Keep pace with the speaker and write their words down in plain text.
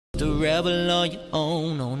to rebel on your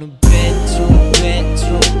own. On a bedroom trip.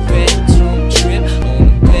 On a bedroom trip. On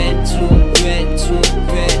a bedroom.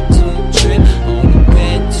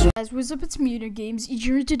 Guys, what's up? It's Muta Games.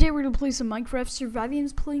 Today we're gonna play some Minecraft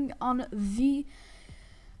Survivians, playing on the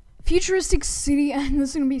futuristic city, and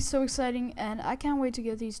this is gonna be so exciting, and I can't wait to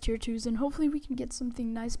get these tier 2s, and hopefully we can get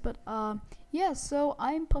something nice. But yeah, so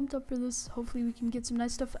I'm pumped up for this. Hopefully we can get some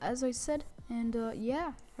nice stuff, as I said. And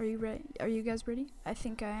yeah, are you ready? Are you guys ready? I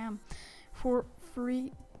think I am. 4,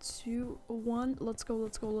 3, 2, 1, let's go.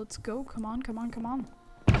 Come on.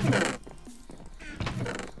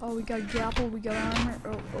 Oh, we got grapple, we got armor.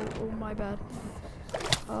 Oh, my bad.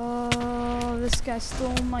 Oh, this guy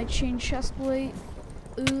stole my chain chest plate.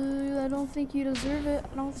 I don't think you deserve it.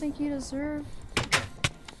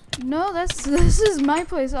 No, this is my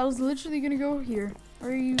place. I was literally gonna go here.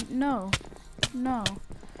 Are you? No.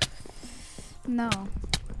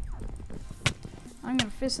 I'm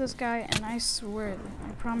gonna fist this guy, and I swear,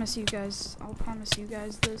 I'll promise you guys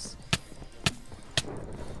this.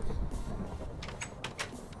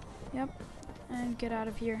 Yep, and get out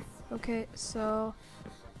of here. Okay, so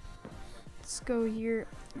let's go here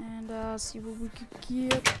and see what we could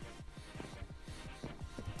get.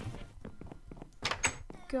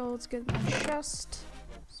 Let's get my chest.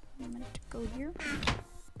 So I'm meant to go here.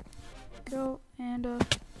 Go and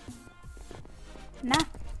nah,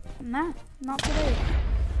 not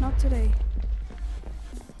today.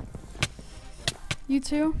 You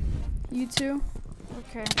too.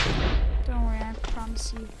 Okay, don't worry, I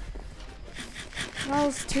promise you.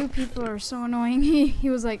 Those 2 people are so annoying. He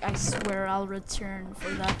was like, I swear I'll return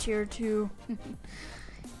for that tier 2.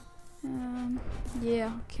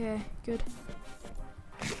 Yeah, okay, good.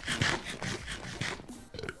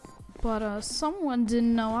 But someone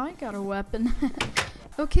didn't know I got a weapon.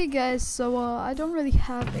 Okay guys, so I don't really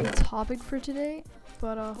have a topic for today,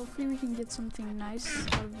 but hopefully we can get something nice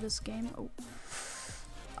out of this game.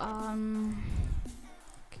 Okay,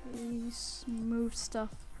 smooth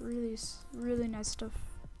stuff, really nice stuff.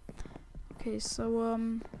 Okay, so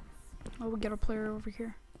oh, we got a player over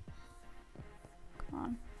here. Come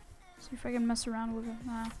on, see if I can mess around with it.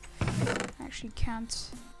 Nah, I actually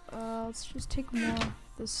can't. Let's just take more of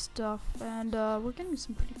this stuff, and we're getting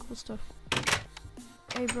some pretty cool stuff.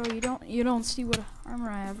 Hey bro, you don't see what armor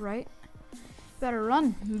I have, right? Better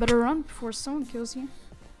run before someone kills you.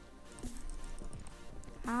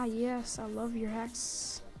 Ah yes, I love your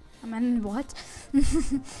hacks. I mean, what?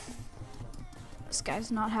 This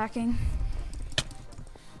guy's not hacking.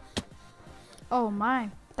 Oh my,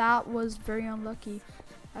 that was very unlucky.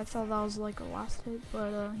 I thought that was like a last hit,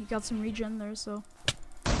 but he got some regen there, so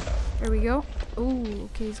there we go. Ooh,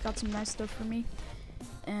 okay, he's got some nice stuff for me.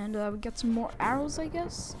 And we got some more arrows, I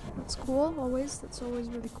guess. That's cool, always. That's always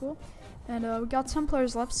really cool. And we got 10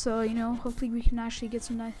 players left, so you know, hopefully we can actually get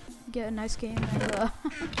a nice game. And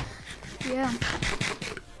yeah,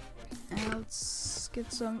 and let's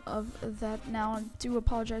get some of that now. I do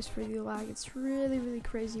apologize for the lag. It's really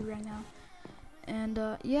crazy right now. And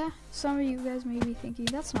yeah, some of you guys may be thinking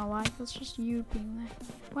that's not lag. That's just you being like,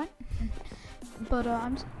 what? But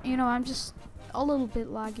I'm just a little bit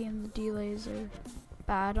laggy, and the delays are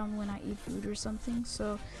bad on when I eat food or something,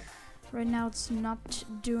 so right now it's not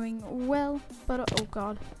doing well. But oh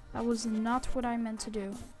god, that was not what I meant to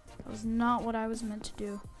do.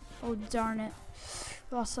 Oh darn it,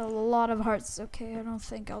 lost a lot of hearts. Okay, I don't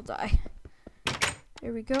think I'll die.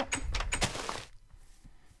 There we go.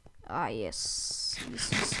 Ah yes,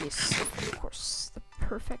 of course, the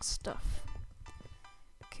perfect stuff.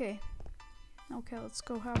 Okay, let's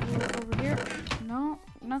go have a look over here. No,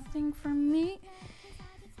 nothing for me.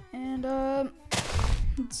 And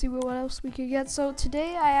let's see what else we could get. So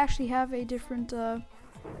today I actually have a different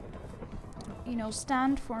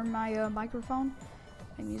stand for my microphone.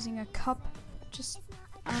 I'm using a cup, just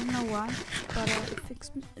I don't know why, but it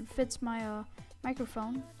fits my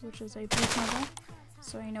microphone, which is a personal,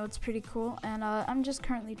 so you know it's pretty cool. And I'm just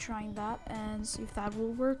currently trying that and see if that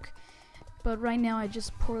will work. But right now I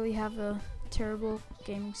just poorly have a terrible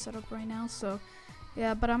gaming setup right now, so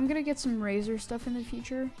yeah, but I'm gonna get some Razer stuff in the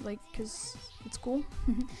future, like, cause it's cool.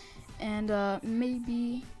 And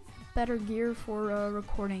maybe better gear for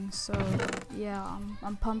recording. So yeah,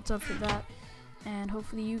 I'm pumped up for that, and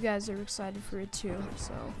hopefully you guys are excited for it too.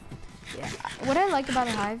 So yeah, what I like about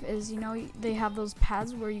a Hive is, you know, they have those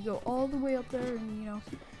pads where you go all the way up there, and you know,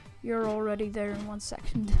 you're already there in 1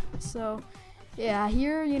 second. So yeah,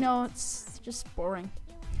 here, you know, it's just boring.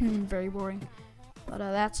 Very boring. But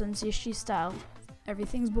that's MCSG style.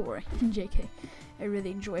 Everything's boring. JK. I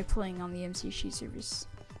really enjoy playing on the MCSG servers.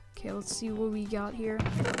 Okay, let's see what we got here.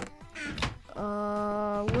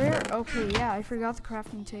 Where okay, yeah, I forgot the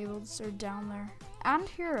crafting tables are down there. And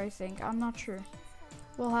here, I think. I'm not sure.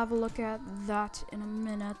 We'll have a look at that in a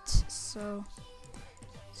minute. So,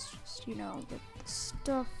 let's just, you know, get the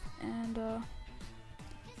stuff. And,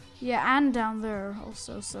 yeah, and down there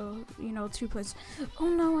also. So, you know, 2 places. Oh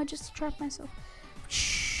no, I just trapped myself.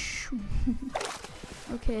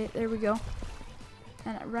 Okay, there we go.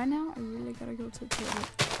 And right now, I really gotta go to the toilet.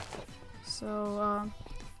 So,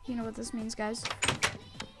 you know what this means, guys.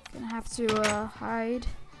 Gonna have to hide.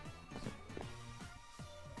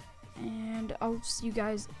 And I'll see you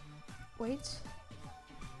guys. Wait.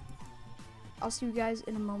 I'll see you guys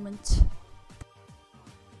in a moment.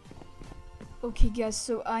 Okay, guys,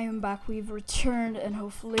 so I am back. We've returned, and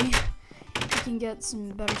hopefully we can get some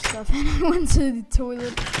better stuff. And I went to the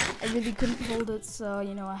toilet. I really couldn't hold it, so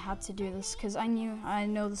you know I had to do this because I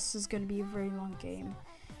know this is gonna be a very long game.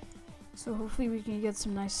 So hopefully we can get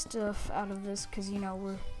some nice stuff out of this, because you know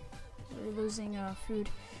we're losing food.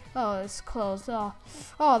 Oh, it's closed. Oh,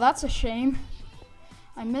 that's a shame.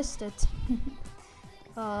 I missed it.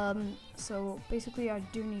 So basically I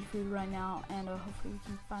do need food right now, and hopefully we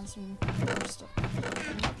can find some more stuff.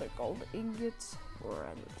 Another gold ingot, or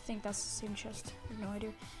I think that's the same chest. I have no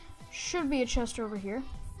idea. Should be a chest over here,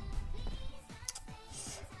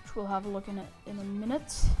 which we'll have a look in it in a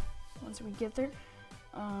minute once we get there.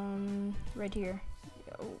 Right here.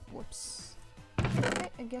 Oh, whoops. Okay,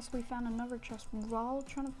 I guess we found another chest while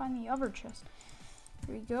trying to find the other chest.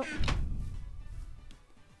 Here we go.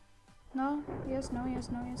 No, yes, no, yes,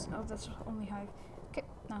 no, yes. Oh, that's only hive. Okay,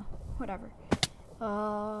 no, whatever.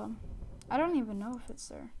 I don't even know if it's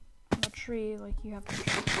there. On the tree, like you have to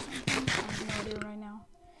check or something. I have no idea right now.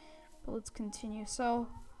 But let's continue. So,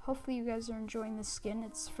 hopefully you guys are enjoying this skin.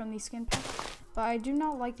 It's from the skin pack. But I do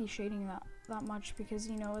not like the shading that much because,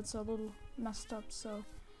 you know, it's a little messed up. So,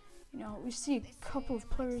 you know, we see a couple of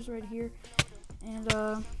players right here.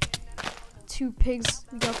 And, 2 pigs.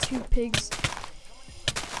 We got 2 pigs.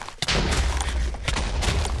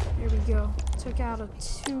 There we go. Took out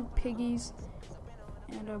 2 piggies.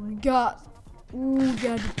 And, we got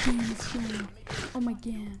the piggies. Oh my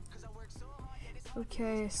god.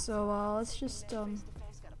 Okay, so, let's just,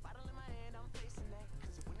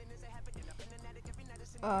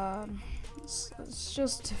 it's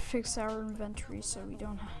just to fix our inventory so we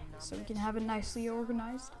can have it nicely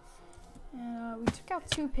organized. And we took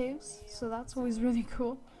out 2 pigs, so that's always really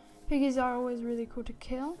cool. Piggies are always really cool to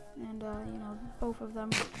kill, and you know, both of them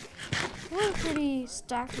were pretty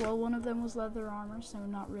stacked. Well, one of them was leather armor, so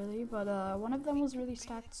not really, but one of them was really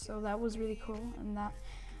stacked, so that was really cool, and that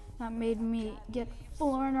made me get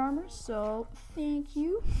full iron armor. So thank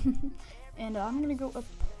you. And I'm gonna go up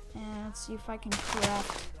and see if I can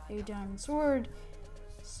craft a diamond sword.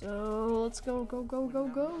 So let's go.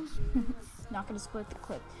 Not gonna split the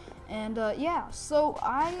clip. And yeah, so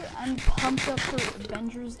I am pumped up for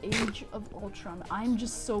Avengers Age of Ultron. I'm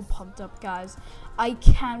just so pumped up, guys. I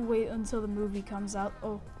can't wait until the movie comes out.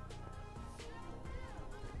 Oh,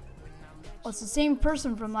 it's the same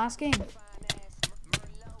person from last game.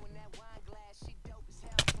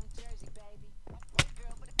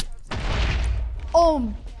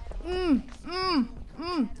 Oh,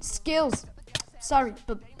 skills. Sorry,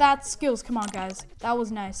 but that's skills. Come on, guys. That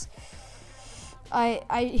was nice. I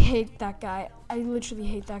hate that guy. I literally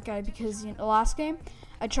hate that guy because, you know, last game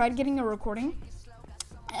I tried getting a recording,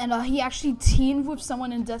 and he actually teamed with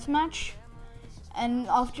someone in deathmatch. And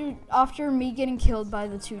after me getting killed by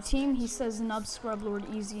the 2 team, he says "nub, scrub lord,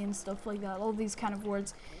 easy" and stuff like that. All these kind of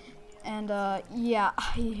words. And yeah, I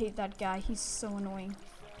hate that guy. He's so annoying.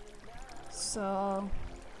 So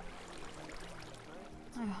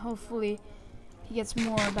hopefully he gets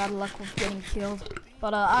more bad luck with getting killed.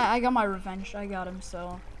 But I got my revenge. I got him,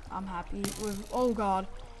 so I'm happy with. Oh god,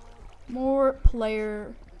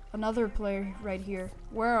 another player right here.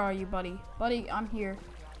 Where are you, buddy? Buddy, I'm here.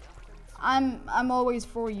 I'm always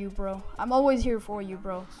for you, bro. I'm always here for you,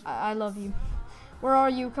 bro. I love you. Where are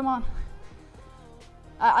you? Come on.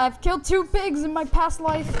 I've killed 2 pigs in my past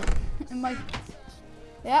life.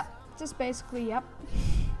 Yep, just basically, yep.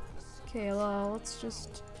 Okay, let's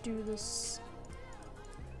just do this.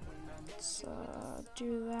 Let's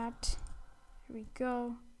do that. Here we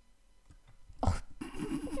go. Oh.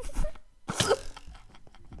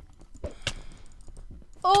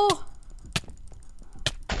 Oh!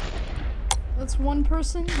 That's one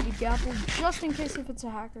person. You gapple just in case if it's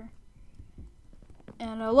a hacker.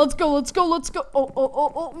 And let's go.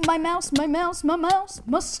 Oh, my mouse,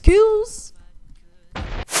 my skills.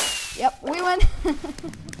 Yep, we win.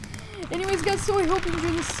 Anyways, guys, so I hope you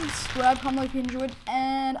enjoyed this. Subscribe, comment if you enjoyed,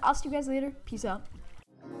 and I'll see you guys later. Peace out.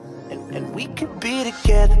 And we could be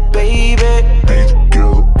together, baby.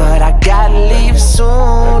 But I gotta leave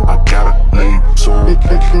soon.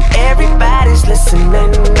 Everybody's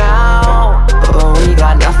listening now, but we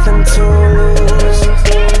got nothing to lose.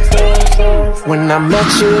 When I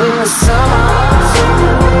met you in the summer,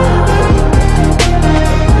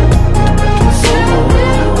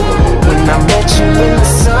 when I met you in the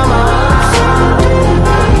summer,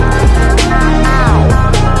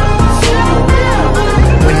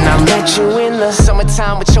 when I met you in the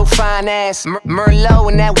summertime with your fine ass,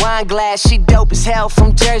 Merlot in that wine glass. She dope as hell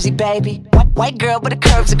from Jersey, baby. White girl, but the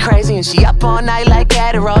curves are crazy, and she up all night like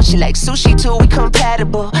Adderall. She like sushi too, we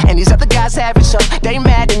compatible. And these other guys average, so they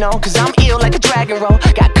mad to know, cause I'm ill like a dragon roll.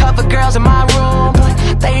 Got cover girls in my room,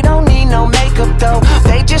 but they don't need no makeup though.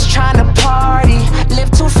 They just tryna party,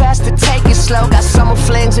 live too fast to take it slow. Got summer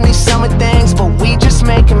flings and these summer things, but we just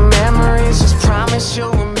making memories. Just promise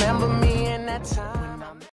you'll remember me in that time.